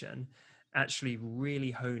desperation. Actually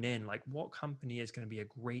really hone in, like, what company is going to be a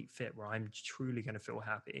great fit where I'm truly going to feel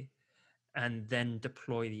happy, and then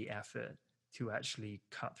deploy the effort to actually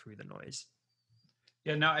cut through the noise.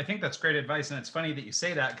 Yeah, no, I think that's great advice. And it's funny that you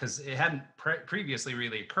say that because it hadn't previously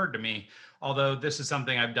really occurred to me, although this is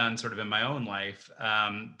something I've done sort of in my own life.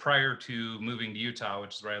 Prior to moving to Utah,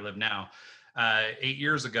 which is where I live now, 8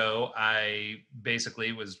 years ago, I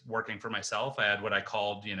basically was working for myself. I had what I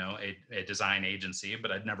called, a design agency,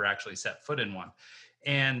 but I'd never actually set foot in one.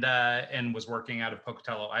 And was working out of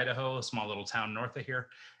Pocatello, Idaho, a small little town north of here.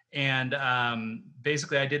 And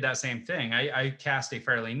basically, I did that same thing. I cast a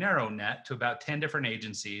fairly narrow net to about 10 different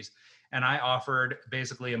agencies, and I offered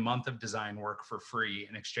basically a month of design work for free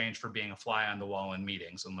in exchange for being a fly on the wall in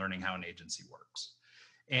meetings and learning how an agency works.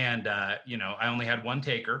 And, I only had one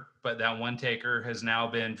taker, but that one taker has now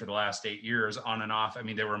been for the last 8 years on and off. I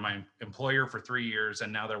mean, they were my employer for 3 years,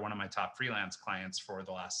 and now they're one of my top freelance clients for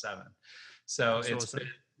the last 7. So That's it's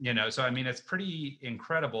awesome. so I mean, it's pretty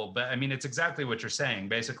incredible, but I mean, it's exactly what you're saying.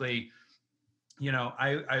 Basically,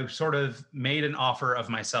 I sort of made an offer of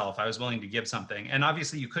myself. I was willing to give something. And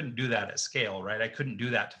obviously you couldn't do that at scale, right? I couldn't do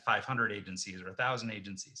that to 500 agencies or 1,000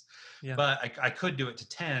 agencies, Yeah. but I could do it to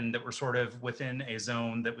 10 that were sort of within a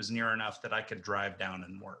zone that was near enough that I could drive down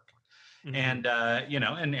and work. Mm-hmm. And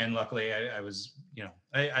and luckily I was,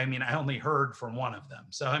 I mean, I only heard from one of them.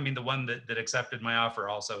 So I mean, the one that accepted my offer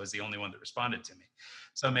also is the only one that responded to me.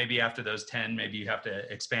 So maybe after those 10, maybe you have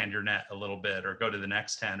to expand your net a little bit or go to the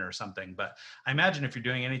next 10 or something. But I imagine if you're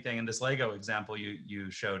doing anything in this Lego example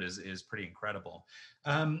you showed is pretty incredible.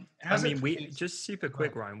 I As it mean, we pertains, just super go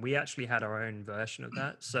ahead. quick, Ryan. We actually had our own version of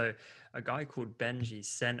that. So a guy called Benji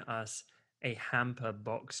sent us a hamper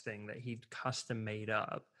box thing that he'd custom made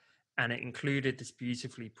up. and it included this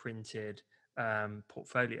beautifully printed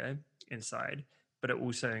portfolio inside, but it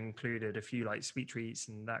also included a few like sweet treats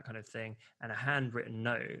and that kind of thing, and a handwritten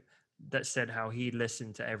note that said how he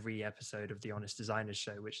listened to every episode of the Honest Designers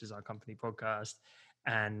Show, which is our company podcast,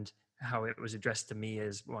 and how it was addressed to me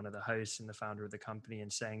as one of the hosts and the founder of the company,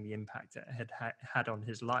 and saying the impact it had on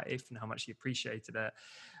his life and how much he appreciated it.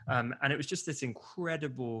 And it was just this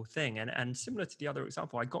incredible thing. And similar to the other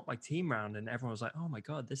example, I got my team round and everyone was like, oh my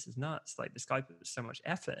God, this is nuts. Like, this guy put so much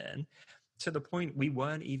effort in, to the point we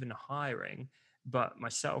weren't even hiring, but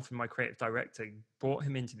myself and my creative director brought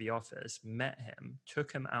him into the office, met him,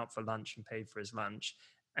 took him out for lunch and paid for his lunch,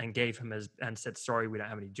 and gave him and said, sorry, we don't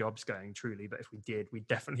have any jobs going, truly, but if we did, we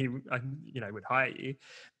definitely would hire you.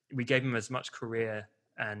 We gave him as much career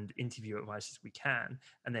and interview advice as we can,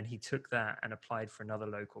 and then he took that and applied for another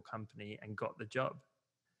local company and got the job.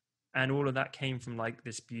 And all of that came from like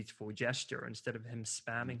this beautiful gesture, instead of him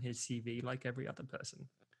spamming his CV like every other person.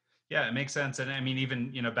 Yeah, it makes sense. And I mean,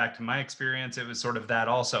 even, back to my experience, it was sort of that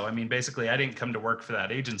also. I mean, basically, I didn't come to work for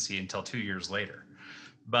that agency until 2 years later.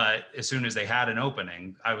 But as soon as they had an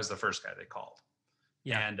opening, I was the first guy they called.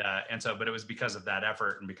 Yeah. And so, but it was because of that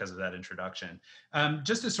effort and because of that introduction.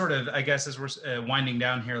 Just to sort of, I guess, as we're winding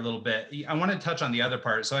down here a little bit, I want to touch on the other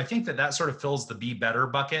part. So I think that sort of fills the be better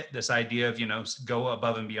bucket, this idea of, go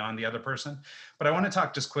above and beyond the other person. But I want to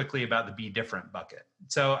talk just quickly about the be different bucket.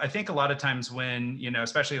 So I think a lot of times when,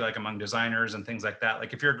 especially like among designers and things like that,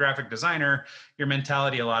 like if you're a graphic designer, your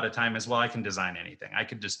mentality a lot of time is, well, I can design anything. I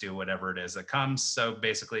could just do whatever it is that comes. So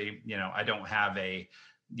basically, I don't have a,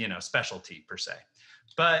 specialty per se.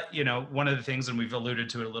 But, one of the things, and we've alluded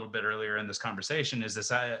to it a little bit earlier in this conversation, is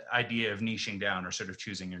this idea of niching down, or sort of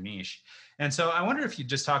choosing your niche. And so I wonder if you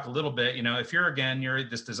just talk a little bit, if you're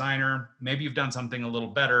this designer, maybe you've done something a little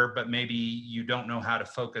better, but maybe you don't know how to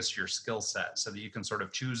focus your skill set so that you can sort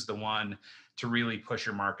of choose the one to really push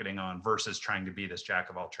your marketing on versus trying to be this jack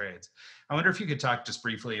of all trades. I wonder if you could talk just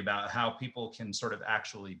briefly about how people can sort of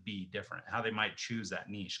actually be different, how they might choose that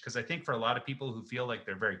niche. Because I think for a lot of people who feel like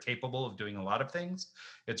they're very capable of doing a lot of things,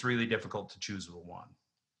 it's really difficult to choose the one.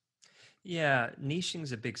 Yeah, niching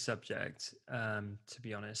is a big subject, to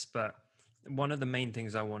be honest. But one of the main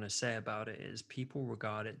things I want to say about it is people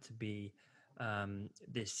regard it to be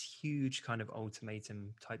this huge kind of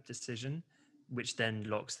ultimatum type decision, which then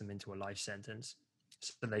locks them into a life sentence.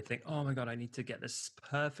 So they think, oh my God, I need to get this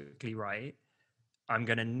perfectly right. I'm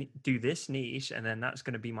going to do this niche, and then that's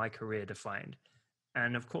going to be my career defined.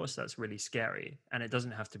 And of course, that's really scary. And it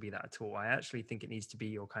doesn't have to be that at all. I actually think it needs to be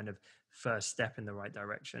your kind of first step in the right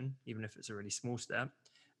direction, even if it's a really small step.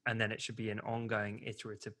 And then it should be an ongoing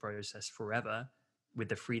iterative process forever, with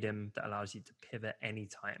the freedom that allows you to pivot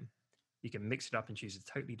anytime. You can mix it up and choose a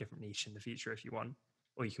totally different niche in the future if you want,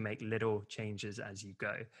 or you can make little changes as you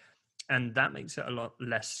go. And that makes it a lot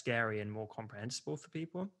less scary and more comprehensible for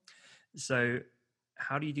people. So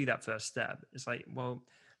how do you do that first step? It's like, well,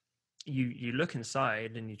 you look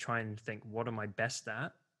inside and you try and think, what am I best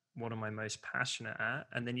at? What am I most passionate at?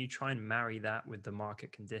 And then you try and marry that with the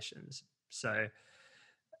market conditions. So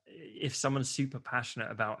if someone's super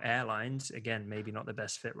passionate about airlines, again, maybe not the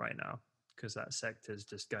best fit right now, because that sector is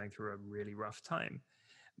just going through a really rough time.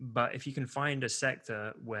 But if you can find a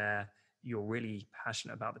sector where you're really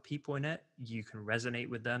passionate about the people in it, you can resonate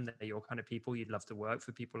with them, they're your kind of people, you'd love to work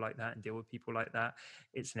for people like that and deal with people like that.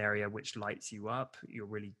 It's an area which lights you up. You're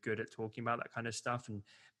really good at talking about that kind of stuff. And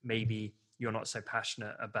maybe you're not so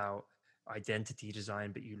passionate about identity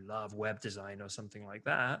design, but you love web design or something like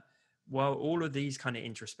that. Well, all of these kind of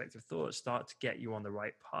introspective thoughts start to get you on the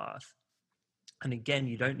right path. And again,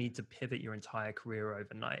 you don't need to pivot your entire career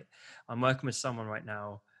overnight. I'm working with someone right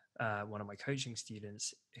now, one of my coaching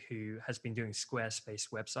students, who has been doing Squarespace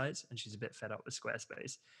websites, and she's a bit fed up with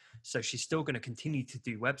Squarespace. So she's still going to continue to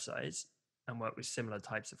do websites and work with similar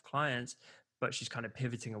types of clients, but she's kind of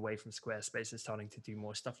pivoting away from Squarespace and starting to do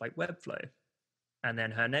more stuff like Webflow. And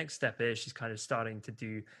then her next step is she's kind of starting to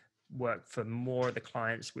do work for more of the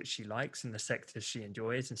clients which she likes and the sectors she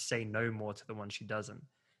enjoys, and say no more to the ones she doesn't.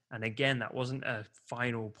 And again, that wasn't a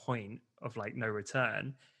final point of like no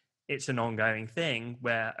return. It's an ongoing thing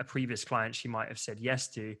where a previous client she might have said yes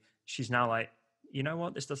to, she's now like, you know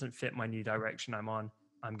what, this doesn't fit my new direction I'm on.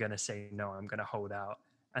 I'm going to say no, I'm going to hold out.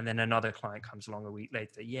 And then another client comes along a week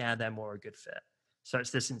later. Yeah, they're more a good fit. So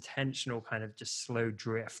it's this intentional kind of just slow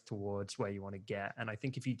drift towards where you want to get. And I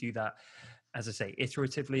think if you do that, as I say,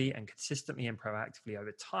 iteratively and consistently and proactively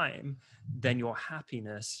over time, then your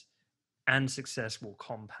happiness and success will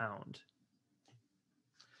compound.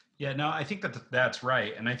 Yeah, no, I think that's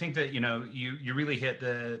right. And I think that, you really hit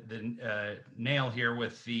the nail here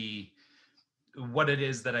with the what it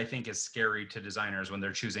is that I think is scary to designers when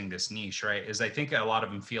they're choosing this niche, right? Is I think a lot of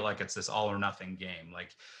them feel like it's this all or nothing game.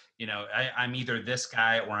 Like, I'm either this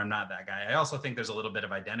guy or I'm not that guy. I also think there's a little bit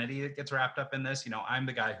of identity that gets wrapped up in this. I'm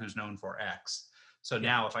the guy who's known for X. So Yeah.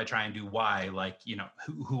 now if I try and do Y, like,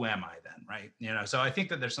 who am I then, right? So I think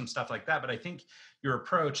that there's some stuff like that, but I think your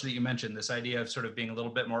approach that you mentioned, this idea of sort of being a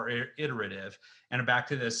little bit more iterative, and back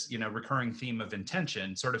to this, recurring theme of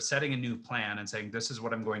intention, sort of setting a new plan and saying, this is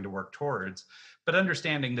what I'm going to work towards, but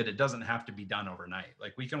understanding that it doesn't have to be done overnight.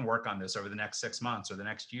 Like, we can work on this over the next 6 months or the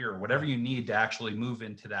next year, or whatever you need to actually move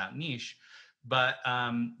into that niche. But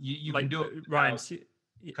you Like can do it Ryan, cutting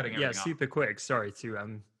yeah, everything off. super quick. Sorry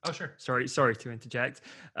to Oh, sure. sorry to interject.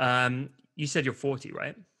 You said you're 40,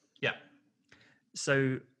 right? Yeah.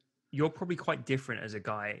 So you're probably quite different as a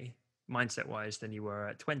guy, mindset wise, than you were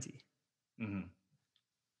at 20. Mm-hmm.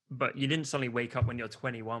 But you didn't suddenly wake up when you're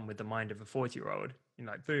 21 with the mind of a 40-year-old. You're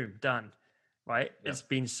like, boom, done. Right? Yep. It's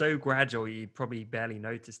been so gradual, you probably barely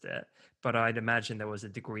noticed it. But I'd imagine there was a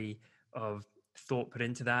degree of thought put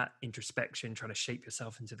into that, introspection, trying to shape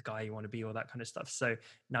yourself into the guy you want to be, all that kind of stuff. So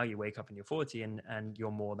now you wake up and you're 40 and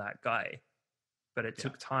you're more that guy. But it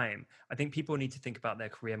took time. I think people need to think about their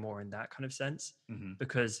career more in that kind of sense,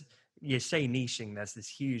 because you say niching, there's this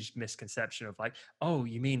huge misconception of like, oh,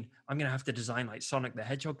 you mean I'm going to have to design like Sonic the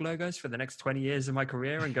Hedgehog logos for the next 20 years of my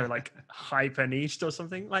career and go like hyper niched or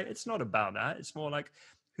something? Like, it's not about that. It's more like,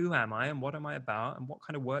 who am I and what am I about and what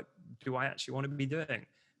kind of work do I actually want to be doing?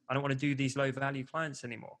 I don't want to do these low value clients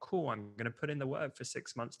anymore. Cool. I'm going to put in the work for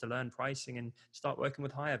 6 months to learn pricing and start working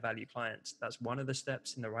with higher value clients. That's one of the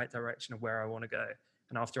steps in the right direction of where I want to go.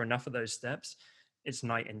 And after enough of those steps, it's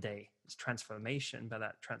night and day. It's transformation, but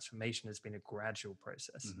that transformation has been a gradual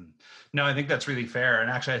process. No, I think that's really fair.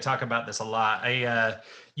 And actually, I talk about this a lot. I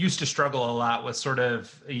used to struggle a lot with sort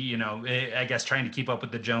of, I guess trying to keep up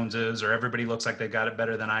with the Joneses, or everybody looks like they got it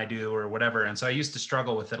better than I do or whatever. And so I used to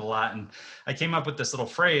struggle with it a lot. And I came up with this little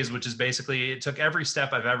phrase, which is basically, it took every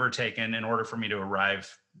step I've ever taken in order for me to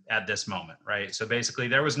arrive at this moment, right? So basically,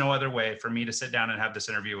 there was no other way for me to sit down and have this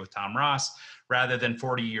interview with Tom Ross rather than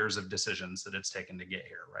 40 years of decisions that it's taken to get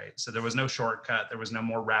here, right? So there was no shortcut, there was no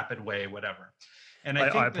more rapid way, whatever. And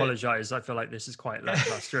I apologize. I feel like this is quite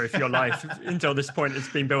lackluster. If your life until this point has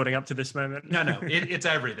been building up to this moment. No, it's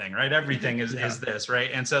everything, right? Everything is this, right?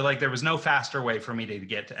 And so like there was no faster way for me to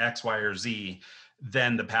get to X, Y, or Z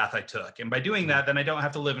than the path I took. And by doing that, then I don't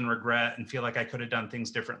have to live in regret and feel like I could have done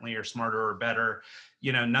things differently or smarter or better.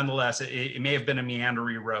 Nonetheless, it may have been a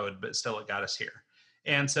meandery road, but still it got us here.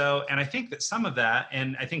 And so, and I think that some of that,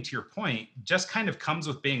 and I think to your point, just kind of comes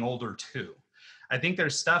with being older too. I think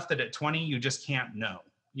there's stuff that at 20 you just can't know.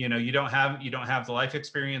 You don't have the life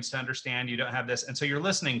experience to understand. You don't have this, and so you're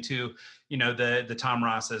listening to, the Tom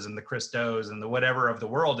Rosses and the Chris Does and the whatever of the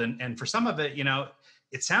world, and for some of it,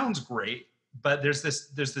 it sounds great, but there's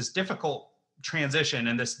this difficult transition,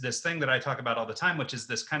 and this thing that I talk about all the time, which is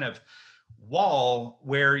this kind of wall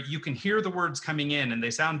where you can hear the words coming in and they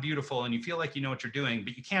sound beautiful and you feel like you know what you're doing,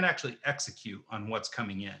 but you can't actually execute on what's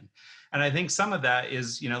coming in. And I think some of that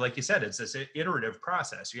is, like you said, it's this iterative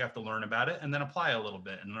process. You have to learn about it and then apply a little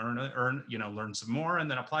bit and learn some more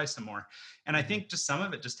and then apply some more. And I think just some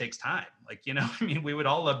of it just takes time. Like, we would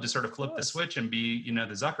all love to sort of flip the switch and be,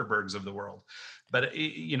 the Zuckerbergs of the world. But,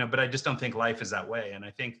 but I just don't think life is that way. And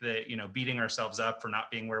I think that, beating ourselves up for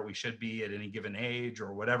not being where we should be at any given age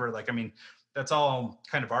or whatever, that's all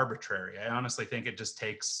kind of arbitrary. I honestly think it just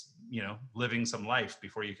takes, living some life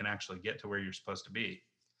before you can actually get to where you're supposed to be.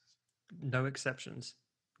 No exceptions.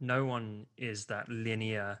 No one is that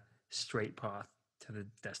linear straight path to the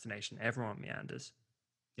destination. Everyone meanders.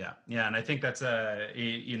 Yeah. And I think that's a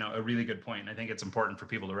really good point. I think it's important for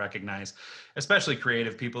people to recognize, especially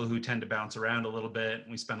creative people who tend to bounce around a little bit.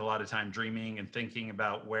 We spend a lot of time dreaming and thinking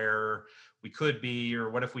about where we could be, or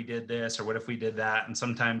what if we did this, or what if we did that. And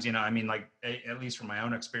sometimes, at least from my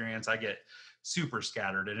own experience, I get super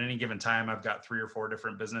scattered. At any given time, I've got 3 or 4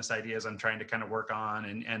 different business ideas I'm trying to kind of work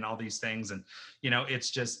on and all these things. And, it's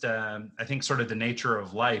just, I think sort of the nature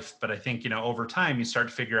of life, but I think, over time you start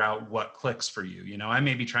to figure out what clicks for you. I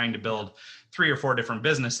may be trying to build 3 or 4 different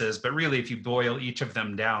businesses, but really if you boil each of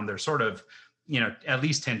them down, they're sort of, at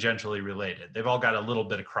least tangentially related. They've all got a little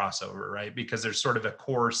bit of crossover, right? Because there's sort of a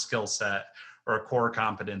core skill set or a core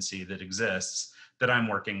competency that exists that I'm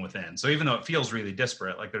working within. So even though it feels really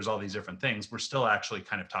disparate, like there's all these different things, we're still actually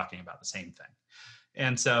kind of talking about the same thing.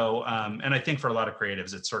 And so, and I think for a lot of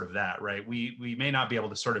creatives, it's sort of that, right? We may not be able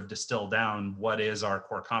to sort of distill down what is our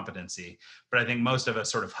core competency, but I think most of us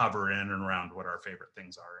sort of hover in and around what our favorite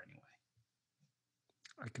things are anyway.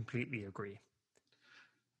 I completely agree.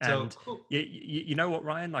 And So cool. you know what,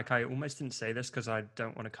 Ryan? Like, I almost didn't say this because I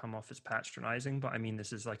don't want to come off as patronizing, but I mean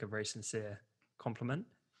this is like a very sincere compliment.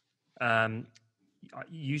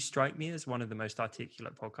 You strike me as one of the most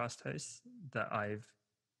articulate podcast hosts that I've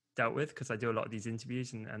dealt with, because I do a lot of these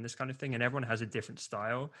interviews and this kind of thing, and everyone has a different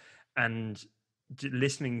style. And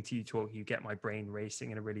listening to you talk, you get my brain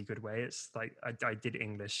racing in a really good way. It's like I did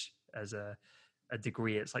English as a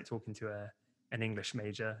degree. It's like talking to an English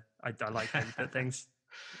major. I like how you put things.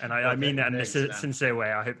 And I mean that in a sincere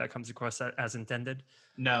way. I hope that comes across as intended.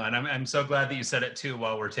 No, and I'm so glad that you said it too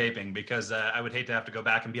while we're taping, because I would hate to have to go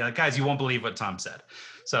back and be like, guys, you won't believe what Tom said.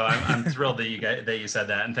 So I'm thrilled that you said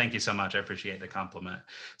that, and thank you so much. I appreciate the compliment.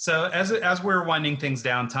 So as we're winding things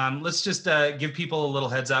down, Tom, let's just give people a little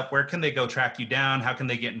heads up. Where can they go track you down? How can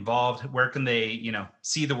they get involved? Where can they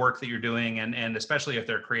see the work that you're doing, and especially if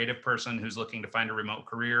they're a creative person who's looking to find a remote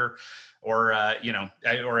career, or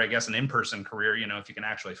or I guess an in-person career, if you can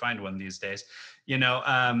actually find one these days,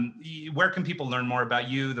 where can people learn more about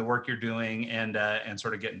you, the work you're doing, and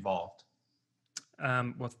sort of get involved?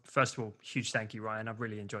 Well, first of all, huge thank you, Ryan. I've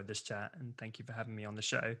really enjoyed this chat, and thank you for having me on the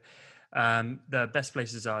show. The best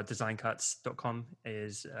places are designcuts.com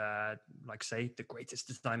is, like I say, the greatest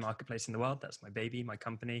design marketplace in the world. That's my baby, my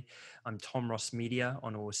company. I'm Tom Ross Media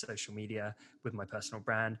on all social media with my personal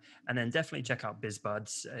brand. And then definitely check out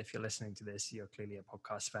BizBuds. If you're listening to this, you're clearly a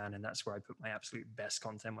podcast fan, and that's where I put my absolute best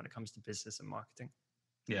content when it comes to business and marketing.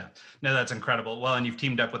 Yeah, no, that's incredible. Well, and you've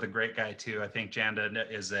teamed up with a great guy too. I think Janda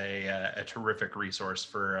is a terrific resource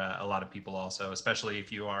for a lot of people also, especially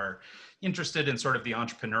if you are interested in sort of the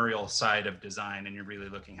entrepreneurial side of design and you're really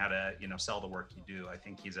looking how to, sell the work you do. I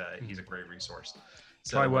think he's a great resource.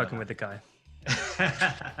 So, try working with the guy.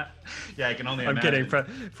 Yeah, I can only I'm imagine.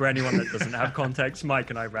 kidding. For anyone that doesn't have context,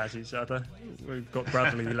 Mike and I razz each other. We've got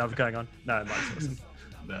brotherly love going on. No, Mike's awesome.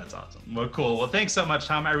 That's awesome. Well, cool. Well, thanks so much,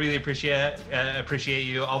 Tom. I really appreciate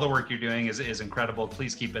you. All the work you're doing is incredible.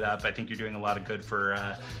 Please keep it up. I think you're doing a lot of good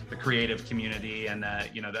for the creative community, and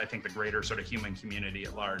I think the greater sort of human community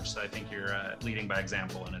at large. So I think you're leading by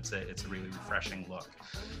example, and it's a really refreshing look.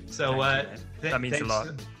 So that means a lot.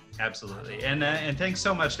 Absolutely. And thanks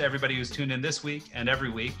so much to everybody who's tuned in this week and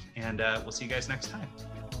every week. And we'll see you guys next time.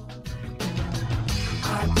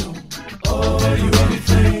 I don't owe you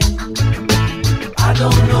anything. I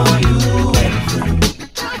don't owe you anything.